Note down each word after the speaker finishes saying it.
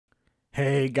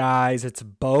Hey guys, it's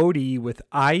Bodie with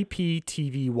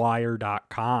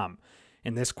IPTVWire.com.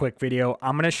 In this quick video,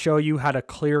 I'm going to show you how to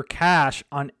clear cache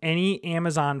on any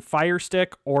Amazon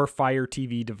Firestick or Fire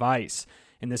TV device.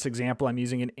 In this example, I'm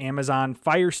using an Amazon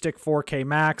Firestick 4K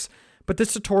Max, but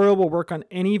this tutorial will work on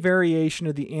any variation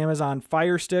of the Amazon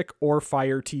Firestick or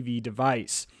Fire TV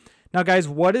device. Now guys,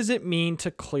 what does it mean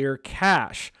to clear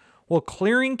cache? Well,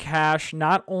 clearing cache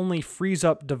not only frees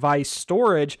up device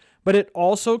storage, but it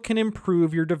also can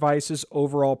improve your device's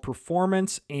overall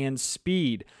performance and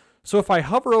speed. So if I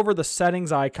hover over the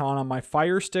settings icon on my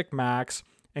Firestick Max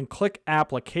and click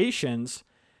Applications,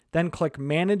 then click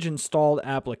Manage Installed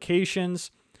Applications,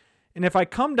 and if I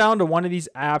come down to one of these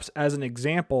apps as an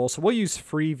example, so we'll use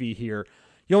Freevee here,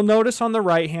 you'll notice on the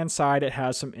right-hand side it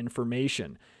has some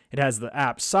information. It has the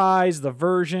app size, the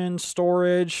version,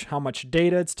 storage, how much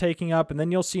data it's taking up, and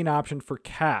then you'll see an option for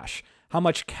cache, how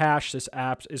much cache this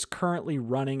app is currently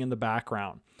running in the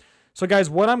background. So guys,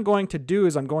 what I'm going to do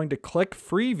is I'm going to click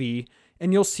Freevee,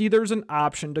 and you'll see there's an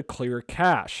option to clear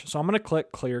cache. So I'm going to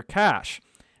click Clear Cache,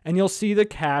 and you'll see the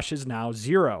cache is now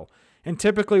 0. And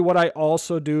typically what I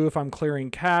also do if I'm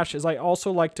clearing cache is I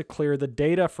also like to clear the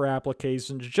data for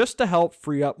applications just to help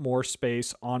free up more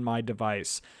space on my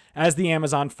device, as the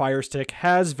Amazon Firestick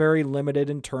has very limited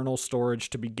internal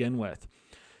storage to begin with.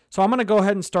 So I'm going to go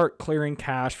ahead and start clearing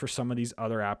cache for some of these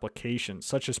other applications,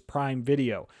 such as Prime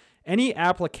Video. Any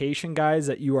application, guys,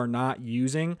 that you are not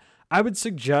using, I would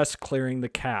suggest clearing the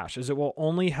cache, as it will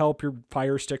only help your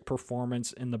Firestick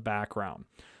performance in the background.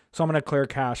 So I'm going to clear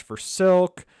cache for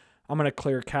Silk. I'm going to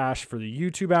clear cache for the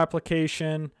YouTube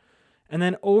application. And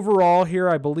then overall here,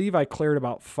 I believe I cleared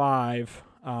about 5.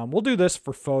 We'll do this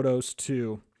for photos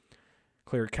too.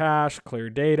 Clear cache, clear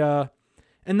data.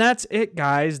 And that's it,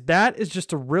 guys. That is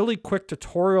just a really quick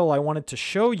tutorial I wanted to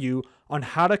show you on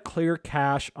how to clear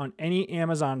cache on any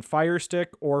Amazon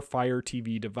Firestick or Fire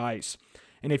TV device.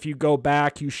 And if you go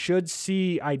back, you should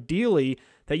see ideally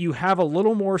that you have a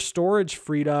little more storage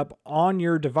freed up on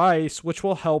your device, which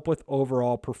will help with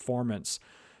overall performance.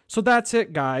 So that's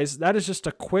it, guys. That is just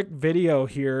a quick video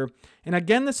here. And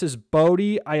again, this is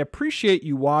Bodie. I appreciate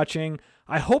you watching.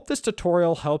 I hope this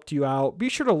tutorial helped you out. Be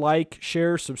sure to like,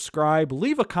 share, subscribe,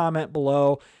 leave a comment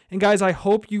below. And guys, I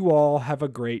hope you all have a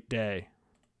great day.